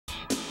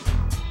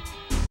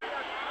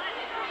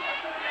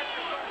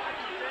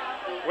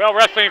Well,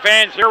 wrestling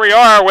fans, here we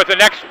are with the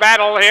next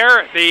battle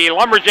here. The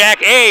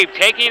Lumberjack Abe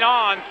taking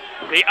on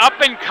the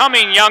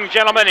up-and-coming young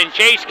gentleman in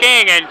Chase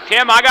King. And,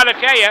 Tim, I got to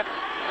tell you,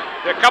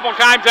 the couple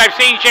times I've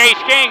seen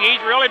Chase King, he's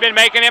really been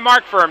making a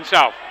mark for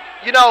himself.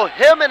 You know,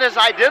 him and his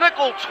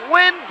identical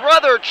twin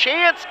brother,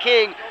 Chance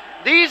King,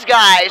 these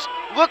guys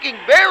looking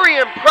very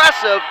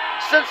impressive.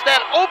 Since that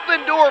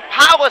open door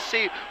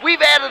policy,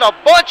 we've added a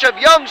bunch of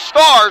young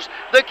stars.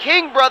 The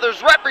King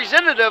brothers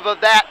representative of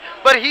that,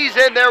 but he's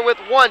in there with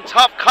one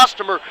tough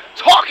customer,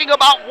 talking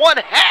about one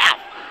half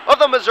of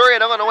the Missouri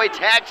and Illinois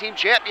Tag Team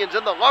Champions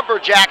in the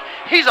Lumberjack.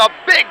 He's a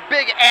big,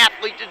 big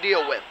athlete to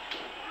deal with.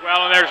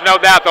 Well, and there's no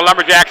doubt the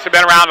Lumberjacks have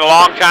been around a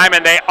long time,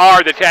 and they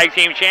are the tag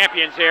team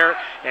champions here.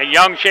 And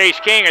young Chase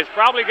King is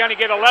probably going to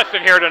get a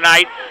lesson here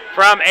tonight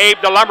from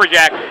Abe the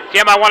Lumberjack.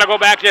 Tim, I want to go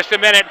back just a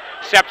minute.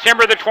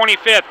 September the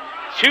 25th,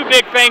 two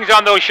big things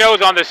on those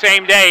shows on the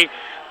same day.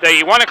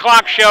 The 1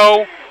 o'clock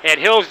show at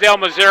Hillsdale,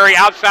 Missouri,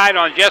 outside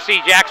on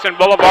Jesse Jackson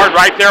Boulevard,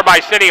 right there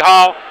by City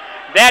Hall.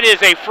 That is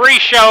a free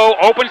show,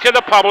 open to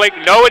the public,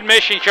 no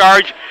admission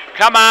charge.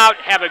 Come out,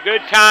 have a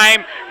good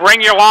time,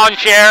 bring your lawn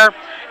chair.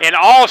 And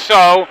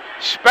also,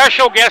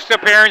 special guest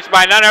appearance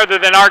by none other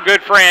than our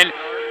good friend,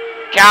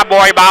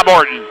 Cowboy Bob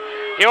Orton.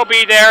 He'll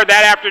be there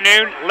that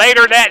afternoon.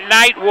 Later that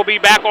night, we'll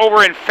be back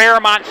over in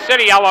Fairmont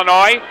City,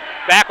 Illinois,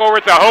 back over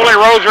at the Holy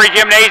Rosary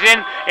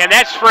Gymnasium, and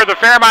that's for the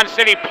Fairmont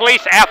City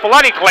Police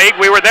Athletic League.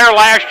 We were there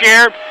last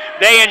year.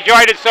 They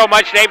enjoyed it so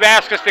much, they've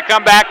asked us to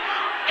come back.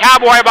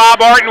 Cowboy Bob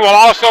Orton will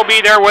also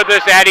be there with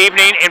us that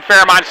evening in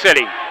Fairmont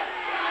City.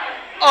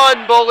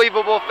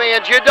 Unbelievable,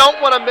 fans. You don't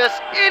want to miss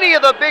any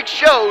of the big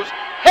shows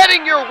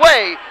heading your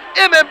way.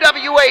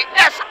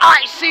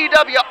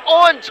 MMWA-SICW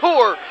on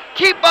tour.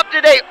 Keep up to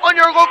date on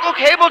your local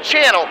cable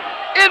channel.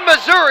 In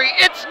Missouri,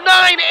 it's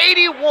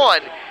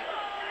 981.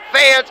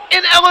 Fans,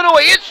 in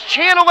Illinois, it's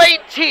Channel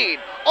 18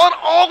 on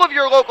all of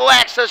your local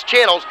access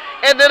channels.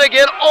 And then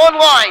again,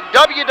 online,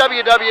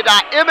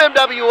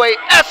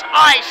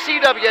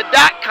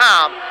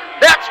 www.mmwasicw.com.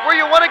 That's where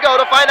you want to go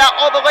to find out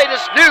all the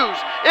latest news,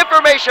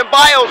 information,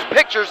 bios,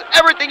 pictures,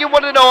 everything you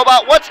want to know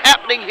about what's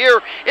happening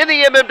here in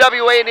the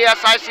MMWA and the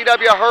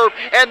SICW, Herb,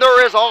 and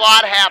there is a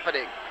lot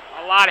happening.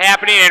 A lot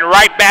happening, and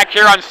right back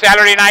here on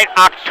Saturday night,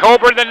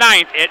 October the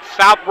 9th at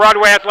South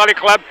Broadway Athletic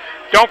Club.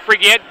 Don't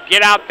forget,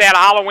 get out that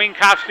Halloween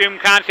costume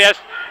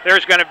contest.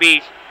 There's going to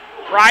be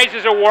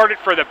prizes awarded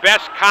for the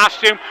best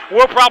costume.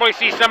 We'll probably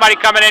see somebody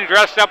coming in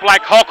dressed up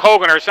like Hulk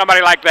Hogan or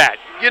somebody like that.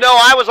 You know,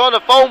 I was on the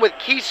phone with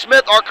Keith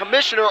Smith, our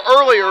commissioner,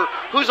 earlier,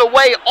 who's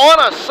away on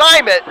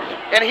assignment,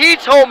 and he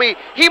told me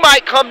he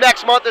might come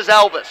next month as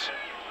Elvis.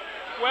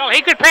 Well,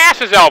 he could pass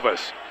as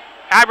Elvis.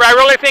 I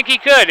really think he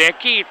could. And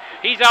Keith,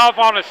 he's off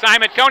on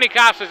assignment. Tony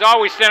Costa's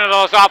always sending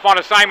us off on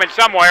assignment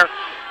somewhere.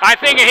 I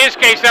think in his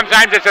case,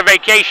 sometimes it's a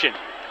vacation.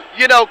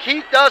 You know,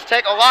 Keith does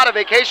take a lot of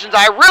vacations.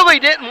 I really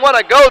didn't want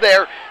to go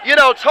there. You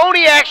know,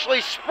 Tony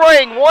actually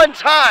sprang one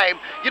time.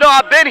 You know,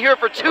 I've been here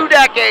for 2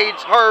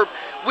 decades, Herb.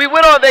 We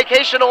went on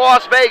vacation to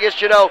Las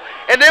Vegas, you know,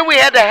 and then we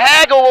had to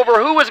haggle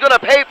over who was going to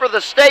pay for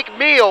the steak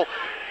meal.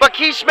 But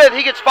Keith Smith,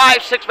 he gets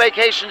 5-6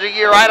 vacations a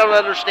year. I don't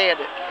understand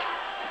it.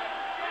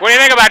 What do you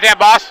think about that,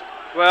 boss?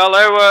 Well,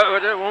 when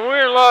we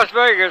were in Las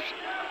Vegas,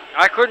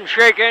 I couldn't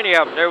shake any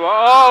of them. They were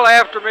all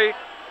after me.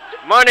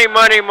 Money,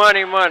 money,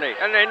 money, money.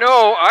 And they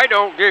know I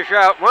don't dish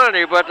out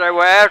money, but they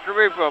were after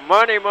me for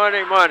money,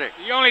 money, money.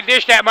 You only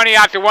dished that money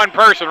out to one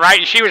person, right?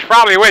 And she was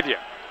probably with you.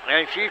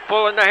 And she's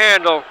pulling the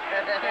handle.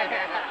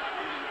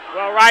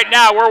 Well, right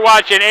now we're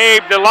watching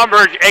Abe the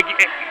Lumberjack.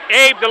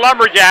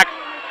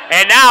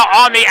 And now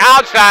on the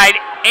outside,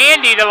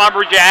 Andy the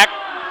Lumberjack.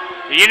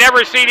 You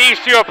never see these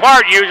two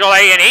apart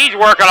usually, and he's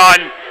working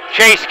on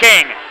Chase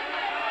King.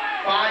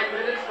 5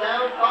 minutes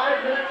down,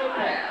 5 minutes to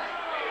pass.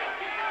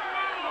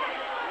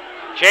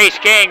 Chase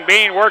King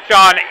being worked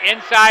on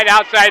inside,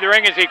 outside the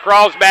ring as he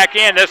crawls back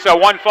in. This is a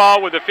one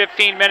fall with a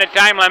 15-minute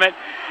time limit.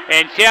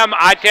 And Tim,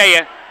 I tell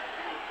you,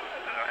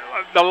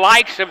 the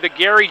likes of the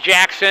Gary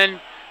Jackson,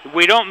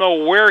 we don't know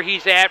where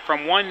he's at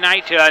from one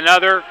night to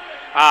another.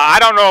 I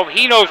don't know if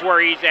he knows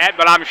where he's at,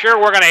 but I'm sure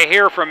we're going to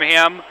hear from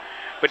him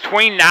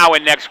between now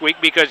and next week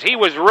because he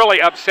was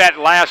really upset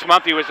last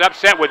month. He was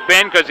upset with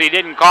Ben because he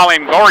didn't call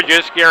him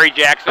gorgeous, Gary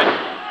Jackson.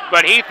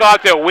 But he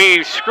thought that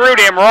we screwed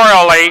him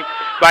royally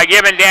by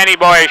giving Danny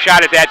Boy a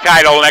shot at that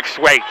title next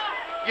week.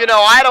 You know,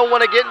 I don't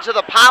want to get into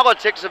the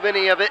politics of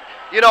any of it.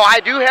 You know,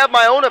 I do have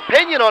my own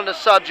opinion on the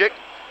subject,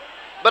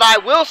 but I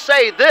will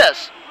say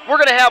this. We're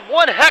going to have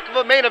one heck of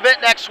a main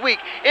event next week,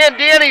 and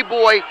Danny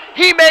Boy,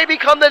 he may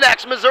become the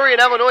next Missouri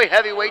and Illinois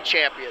heavyweight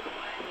champion.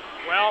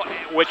 Well,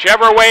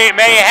 whichever way it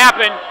may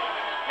happen,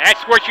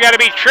 that's what you got to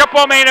be.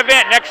 Triple main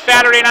event next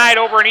Saturday night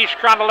over in East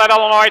Carondelet,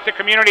 Illinois at the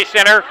Community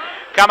Center.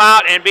 Come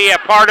out and be a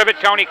part of it.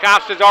 Tony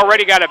Costa's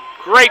already got a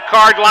great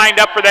card lined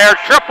up for there.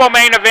 Triple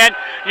main event.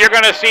 You're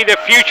going to see the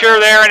future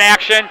there in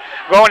action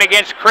going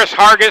against Chris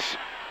Hargis,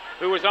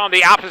 who was on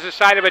the opposite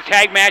side of a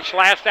tag match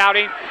last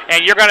outing.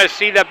 And you're going to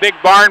see the big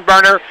barn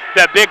burner,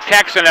 the big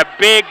Texan, a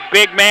big,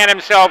 big man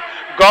himself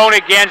going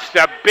against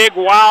the big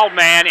wild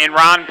man in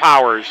Ron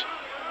Powers.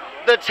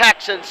 The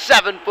Texan,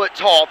 7 foot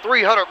tall,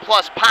 300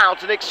 plus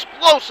pounds, an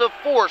explosive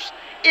force.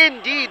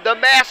 Indeed, the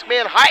masked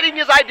man hiding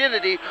his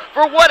identity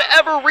for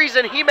whatever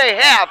reason he may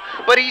have,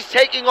 but he's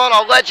taking on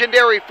a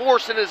legendary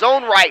force in his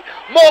own right.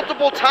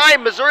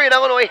 Multiple-time Missouri and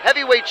Illinois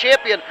heavyweight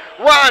champion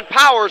Ron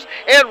Powers,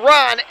 and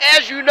Ron,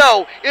 as you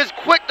know, is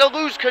quick to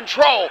lose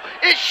control.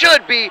 It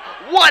should be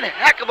one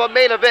heck of a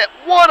main event,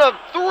 one of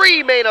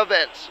 3 main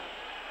events.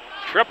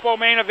 Triple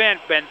main event,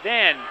 and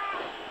then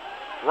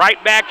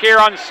right back here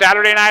on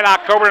Saturday night,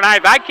 October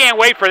 9th. I can't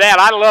wait for that.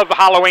 I love the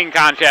Halloween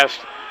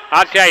contest.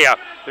 I'll tell you.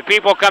 The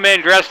people come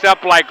in dressed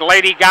up like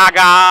Lady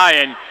Gaga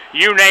and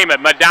you name it,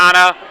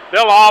 Madonna.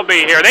 They'll all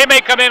be here. They may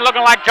come in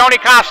looking like Tony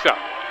Costa.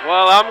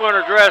 Well, I'm going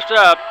to dress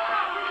up,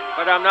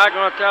 but I'm not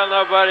going to tell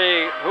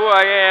nobody who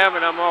I am,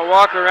 and I'm going to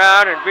walk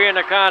around and be in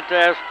the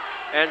contest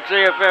and see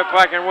if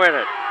I can win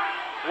it.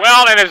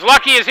 Well, and as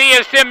lucky as he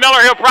is, Tim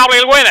Miller, he'll probably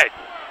win it.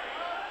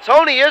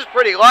 Tony is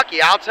pretty lucky.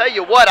 I'll tell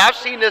you what, I've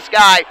seen this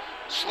guy,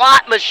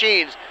 slot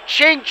machines,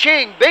 ching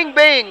ching, bing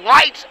bing,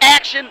 lights,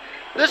 action.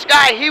 This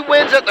guy, he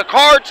wins at the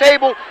card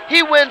table.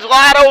 He wins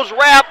lottos,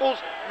 raffles.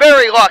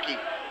 Very lucky.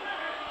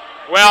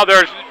 Well,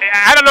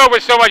 I don't know if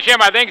it's so much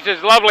him. I think it's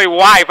his lovely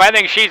wife. I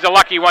think she's the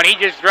lucky one. He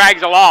just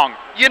drags along.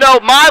 You know,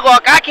 my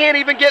luck, I can't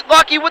even get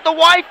lucky with the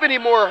wife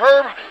anymore,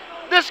 Herb.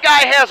 This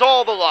guy has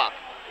all the luck.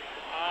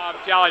 I'm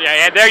telling you.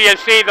 And there you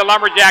see the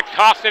Lumberjack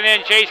tossing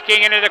in Chase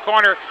King into the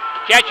corner.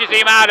 Catches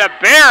him out, a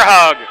bear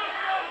hug.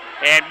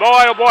 And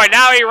boy, oh boy,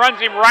 now he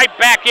runs him right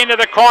back into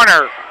the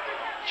corner.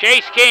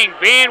 Chase King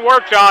being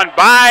worked on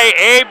by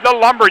Abe the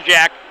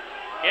Lumberjack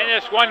in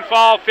this one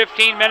fall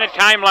 15-minute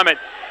time limit.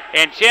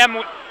 And Tim,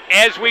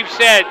 as we've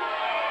said,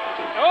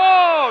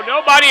 oh,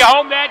 nobody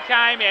home that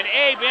time, and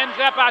Abe ends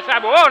up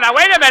outside. Whoa, now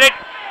wait a minute.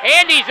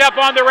 Andy's up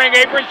on the ring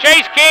apron.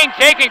 Chase King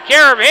taking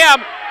care of him.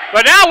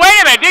 But now wait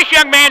a minute, this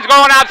young man's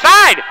going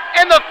outside.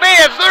 And the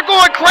fans, they're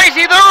going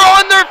crazy. They're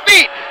on their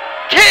feet.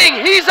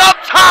 King, he's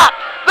up top.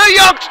 The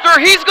youngster,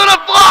 he's going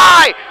to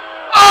fly.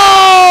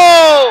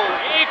 Oh!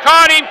 He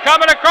caught him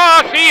coming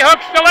across. He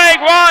hooks the leg.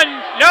 1.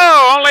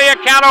 No, only a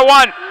count of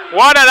 1.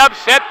 What an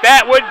upset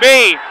that would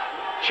be.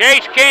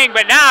 Chase King,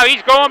 but now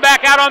he's going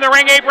back out on the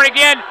ring apron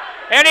again.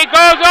 And he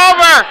goes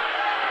over.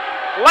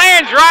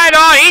 Lands right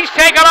on. He's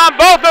taking on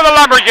both of the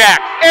Lumberjacks.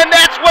 And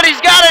that's what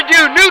he's got to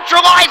do.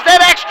 Neutralize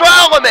that extra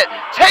element.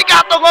 Take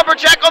out the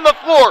Lumberjack on the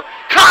floor.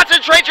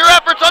 Concentrate your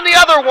efforts on the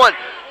other one.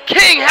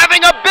 King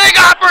having a big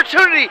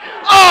opportunity.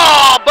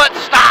 Oh, but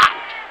stop.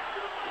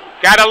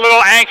 Got a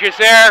little anxious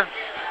there.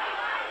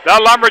 The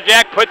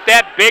Lumberjack put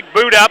that big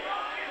boot up.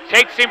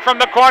 Takes him from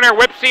the corner,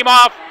 whips him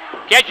off,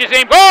 catches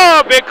him.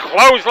 Oh, big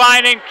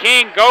clothesline, and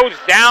King goes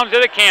down to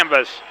the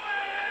canvas.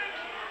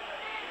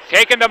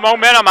 Taking the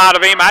momentum out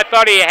of him. I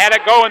thought he had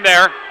it going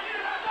there.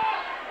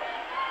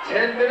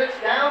 10 minutes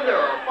down, there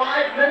are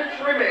 5 minutes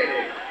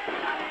remaining.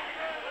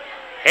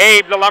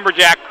 Abe, the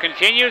Lumberjack,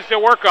 continues to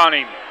work on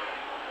him.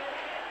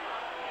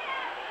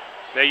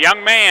 The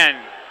young man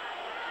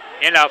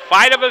in a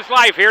fight of his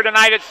life here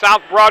tonight at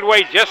South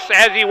Broadway, just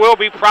as he will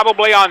be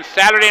probably on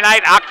Saturday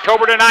night,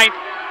 October the 9th,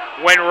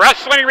 when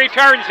wrestling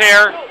returns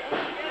here.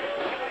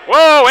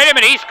 Whoa, wait a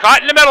minute, he's caught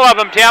in the middle of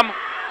them, Tim.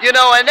 You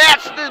know, and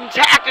that's the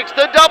tactics,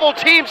 the double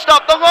team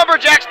stuff, the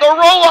Lumberjacks, the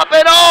roll up,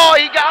 and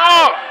he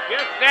got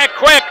just that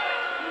quick.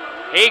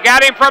 He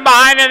got him from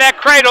behind in that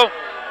cradle.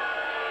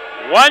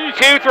 1,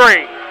 2,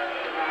 3.